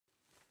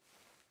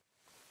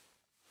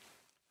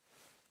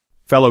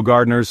Fellow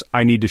gardeners,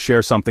 I need to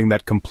share something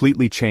that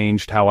completely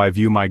changed how I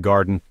view my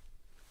garden.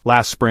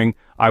 Last spring,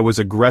 I was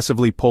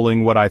aggressively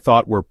pulling what I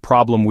thought were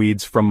problem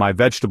weeds from my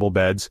vegetable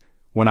beds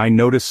when I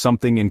noticed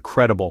something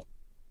incredible.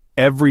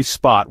 Every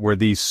spot where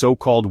these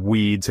so-called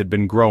weeds had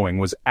been growing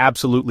was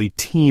absolutely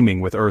teeming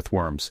with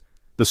earthworms.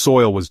 The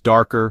soil was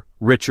darker,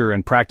 richer,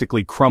 and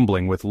practically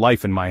crumbling with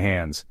life in my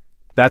hands.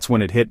 That's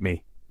when it hit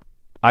me.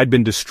 I'd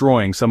been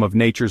destroying some of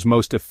nature's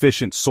most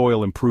efficient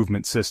soil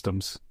improvement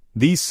systems.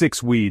 These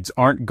 6 weeds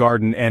aren't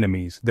garden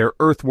enemies, they're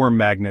earthworm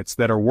magnets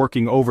that are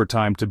working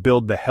overtime to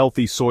build the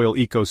healthy soil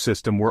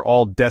ecosystem we're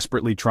all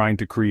desperately trying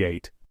to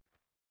create.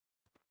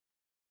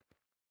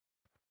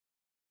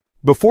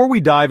 Before we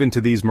dive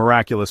into these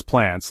miraculous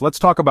plants, let's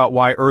talk about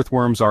why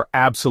earthworms are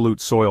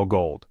absolute soil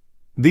gold.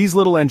 These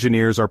little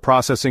engineers are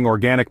processing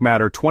organic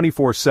matter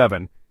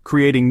 24/7,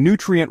 creating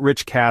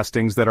nutrient-rich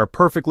castings that are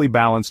perfectly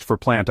balanced for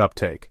plant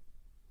uptake.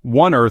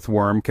 One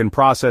earthworm can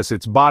process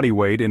its body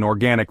weight in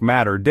organic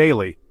matter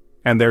daily,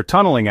 and their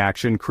tunneling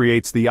action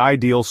creates the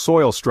ideal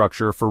soil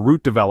structure for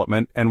root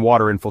development and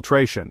water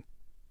infiltration.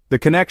 The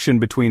connection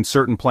between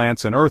certain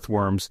plants and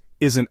earthworms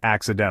isn't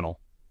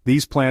accidental.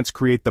 These plants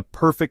create the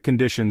perfect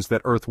conditions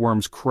that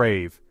earthworms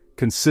crave: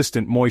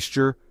 consistent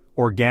moisture,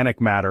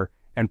 organic matter,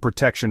 and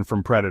protection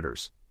from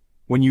predators.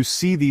 When you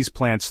see these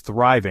plants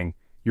thriving,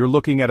 you're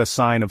looking at a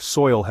sign of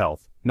soil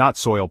health, not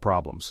soil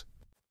problems.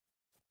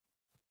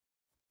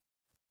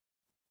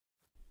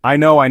 I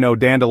know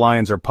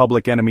dandelions are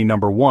public enemy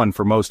number 1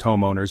 for most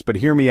homeowners, but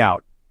hear me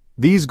out.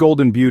 These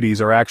golden beauties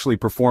are actually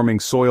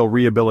performing soil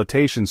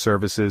rehabilitation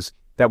services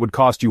that would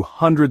cost you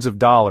hundreds of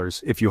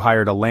dollars if you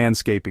hired a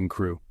landscaping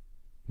crew.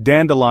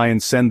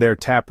 Dandelions send their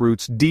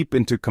taproots deep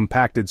into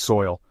compacted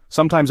soil,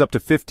 sometimes up to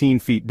 15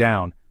 feet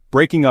down,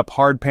 breaking up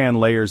hardpan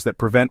layers that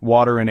prevent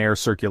water and air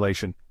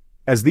circulation.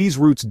 As these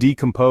roots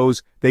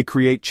decompose, they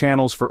create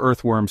channels for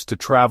earthworms to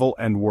travel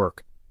and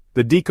work.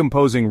 The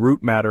decomposing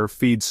root matter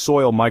feeds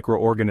soil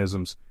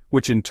microorganisms,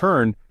 which in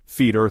turn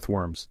feed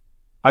earthworms.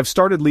 I've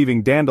started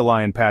leaving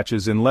dandelion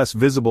patches in less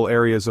visible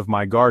areas of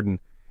my garden,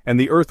 and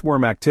the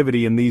earthworm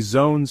activity in these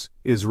zones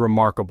is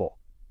remarkable.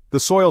 The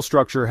soil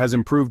structure has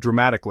improved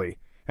dramatically,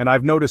 and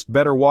I've noticed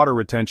better water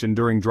retention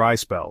during dry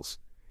spells.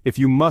 If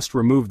you must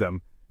remove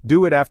them,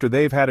 do it after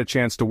they've had a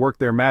chance to work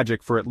their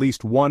magic for at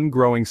least one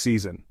growing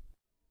season.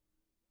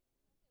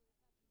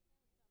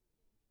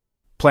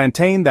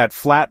 Plantain, that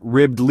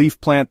flat-ribbed leaf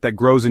plant that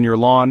grows in your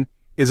lawn,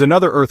 is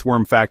another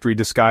earthworm factory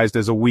disguised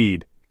as a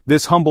weed.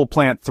 This humble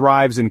plant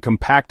thrives in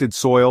compacted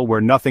soil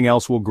where nothing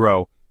else will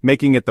grow,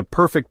 making it the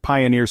perfect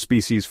pioneer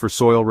species for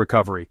soil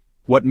recovery.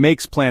 What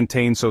makes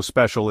plantain so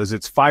special is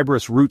its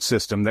fibrous root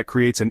system that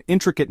creates an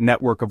intricate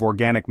network of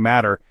organic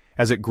matter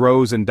as it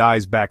grows and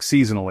dies back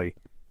seasonally.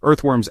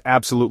 Earthworms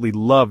absolutely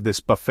love this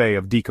buffet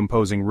of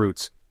decomposing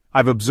roots.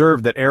 I've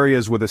observed that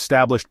areas with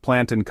established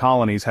plantain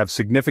colonies have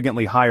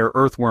significantly higher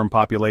earthworm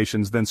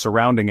populations than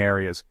surrounding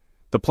areas.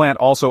 The plant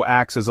also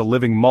acts as a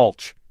living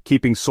mulch,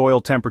 keeping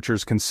soil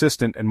temperatures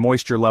consistent and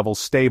moisture levels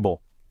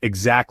stable,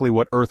 exactly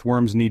what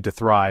earthworms need to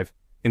thrive.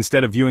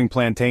 Instead of viewing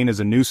plantain as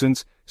a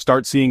nuisance,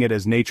 start seeing it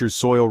as nature's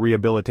soil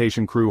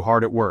rehabilitation crew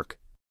hard at work.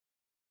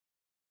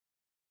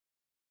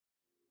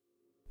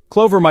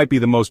 Clover might be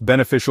the most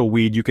beneficial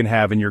weed you can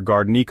have in your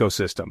garden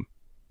ecosystem.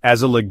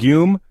 As a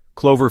legume,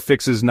 clover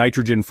fixes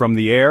nitrogen from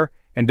the air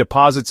and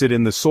deposits it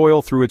in the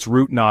soil through its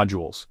root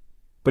nodules.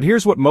 But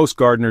here's what most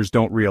gardeners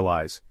don't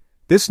realize.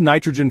 This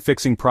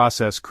nitrogen-fixing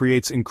process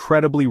creates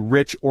incredibly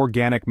rich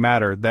organic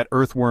matter that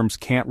earthworms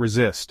can't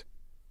resist.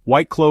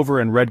 White clover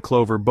and red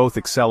clover both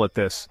excel at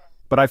this,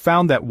 but I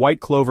found that white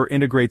clover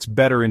integrates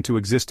better into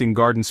existing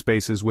garden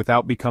spaces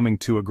without becoming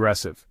too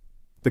aggressive.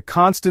 The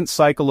constant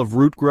cycle of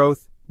root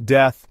growth,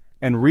 death,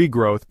 and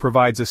regrowth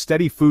provides a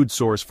steady food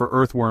source for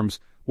earthworms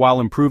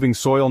while improving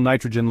soil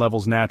nitrogen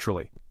levels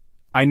naturally.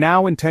 I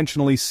now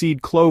intentionally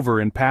seed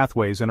clover in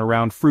pathways and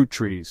around fruit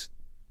trees.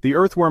 The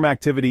earthworm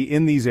activity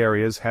in these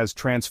areas has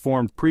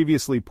transformed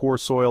previously poor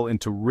soil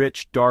into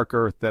rich, dark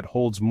earth that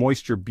holds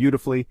moisture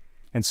beautifully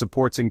and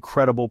supports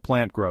incredible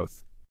plant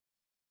growth.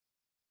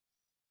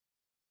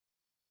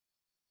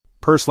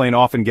 Purslane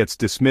often gets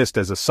dismissed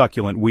as a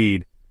succulent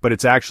weed, but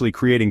it's actually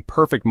creating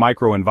perfect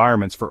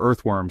microenvironments for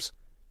earthworms.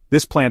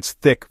 This plant's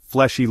thick,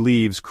 fleshy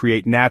leaves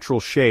create natural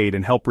shade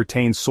and help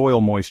retain soil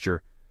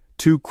moisture,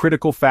 2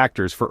 critical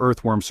factors for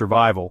earthworm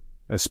survival,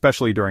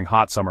 especially during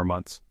hot summer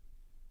months.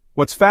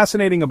 What's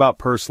fascinating about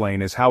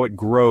purslane is how it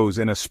grows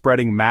in a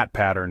spreading mat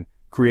pattern,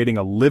 creating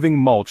a living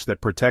mulch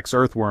that protects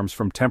earthworms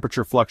from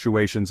temperature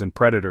fluctuations and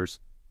predators.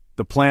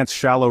 The plant's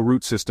shallow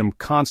root system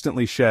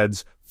constantly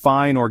sheds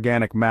fine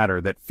organic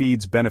matter that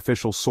feeds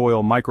beneficial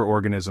soil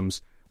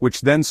microorganisms, which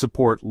then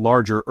support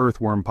larger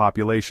earthworm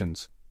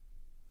populations.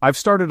 I've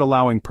started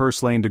allowing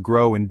purslane to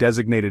grow in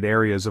designated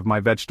areas of my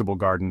vegetable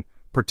garden,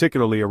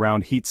 particularly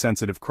around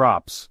heat-sensitive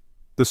crops.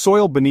 The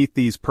soil beneath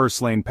these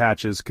purslane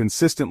patches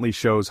consistently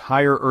shows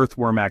higher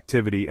earthworm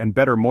activity and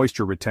better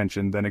moisture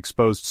retention than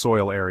exposed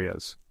soil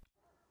areas.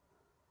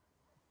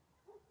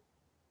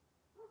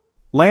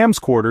 Lamb's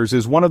quarters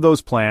is one of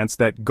those plants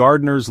that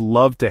gardeners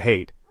love to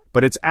hate,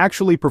 but it's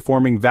actually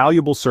performing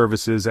valuable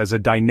services as a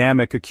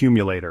dynamic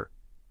accumulator.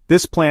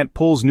 This plant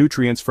pulls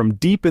nutrients from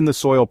deep in the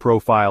soil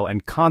profile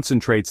and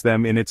concentrates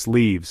them in its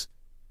leaves.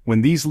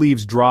 When these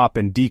leaves drop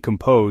and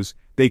decompose,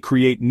 they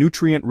create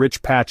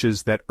nutrient-rich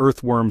patches that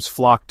earthworms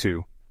flock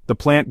to. The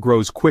plant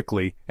grows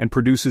quickly and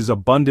produces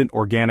abundant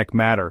organic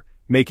matter,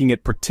 making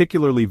it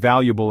particularly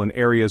valuable in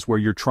areas where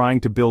you're trying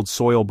to build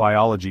soil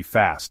biology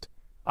fast.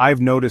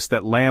 I've noticed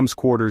that lamb's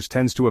quarters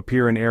tends to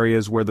appear in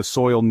areas where the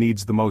soil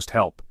needs the most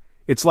help.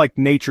 It's like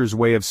nature's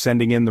way of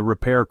sending in the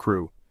repair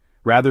crew.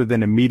 Rather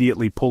than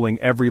immediately pulling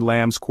every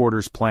lamb's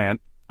quarters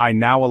plant, I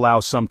now allow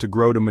some to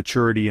grow to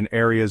maturity in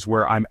areas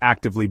where I'm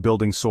actively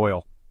building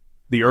soil.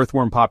 The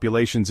earthworm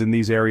populations in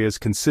these areas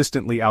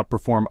consistently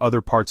outperform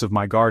other parts of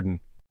my garden.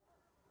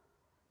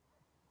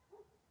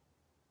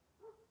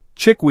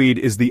 Chickweed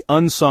is the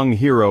unsung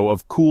hero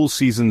of cool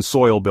season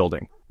soil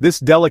building. This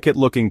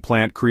delicate-looking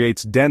plant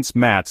creates dense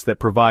mats that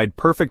provide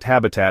perfect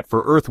habitat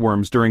for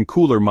earthworms during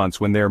cooler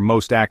months when they're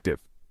most active.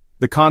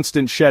 The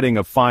constant shedding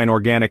of fine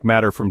organic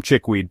matter from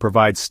chickweed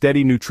provides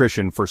steady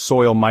nutrition for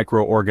soil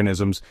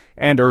microorganisms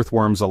and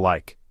earthworms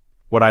alike.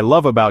 What I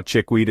love about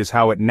chickweed is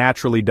how it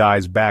naturally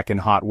dies back in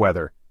hot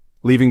weather,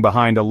 leaving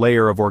behind a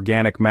layer of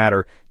organic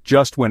matter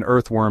just when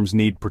earthworms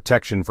need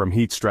protection from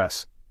heat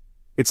stress.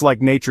 It's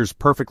like nature's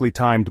perfectly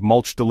timed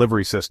mulch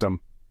delivery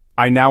system.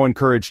 I now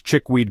encourage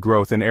chickweed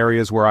growth in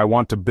areas where I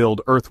want to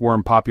build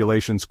earthworm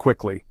populations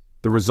quickly.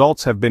 The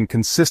results have been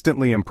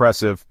consistently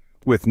impressive,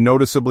 with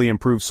noticeably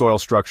improved soil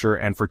structure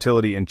and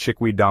fertility in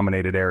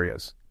chickweed-dominated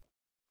areas.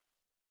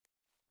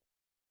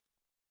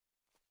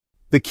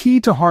 The key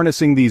to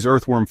harnessing these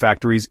earthworm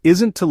factories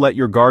isn't to let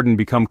your garden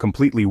become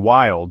completely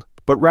wild,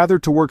 but rather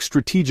to work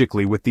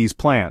strategically with these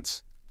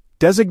plants.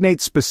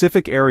 Designate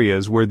specific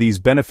areas where these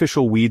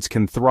beneficial weeds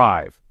can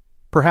thrive,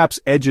 perhaps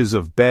edges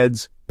of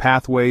beds,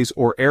 pathways,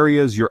 or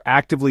areas you're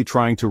actively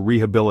trying to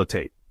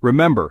rehabilitate.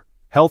 Remember,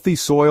 healthy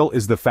soil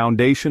is the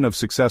foundation of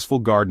successful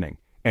gardening,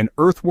 and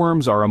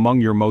earthworms are among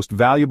your most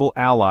valuable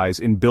allies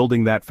in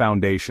building that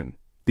foundation.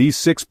 These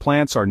 6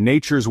 plants are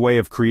nature's way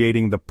of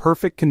creating the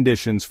perfect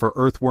conditions for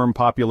earthworm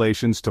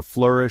populations to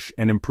flourish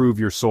and improve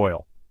your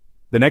soil.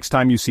 The next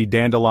time you see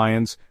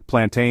dandelions,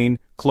 plantain,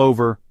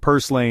 clover,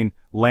 purslane,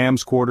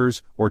 lamb's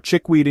quarters, or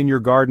chickweed in your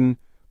garden,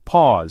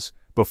 pause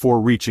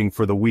before reaching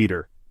for the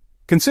weeder.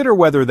 Consider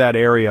whether that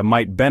area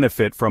might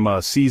benefit from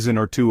a season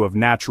or two of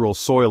natural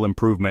soil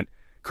improvement,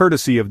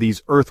 courtesy of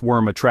these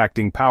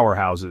earthworm-attracting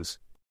powerhouses.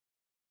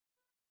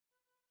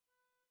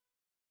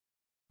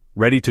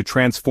 Ready to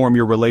transform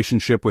your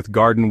relationship with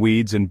garden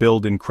weeds and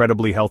build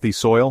incredibly healthy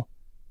soil?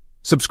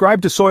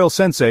 Subscribe to Soil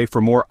Sensei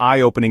for more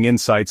eye-opening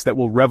insights that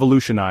will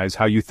revolutionize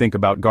how you think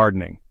about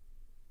gardening.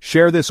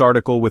 Share this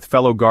article with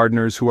fellow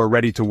gardeners who are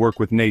ready to work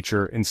with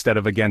nature instead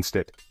of against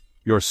it.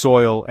 Your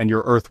soil and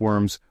your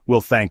earthworms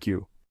will thank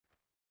you.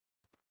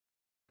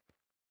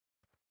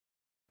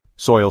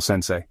 Soil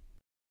Sensei.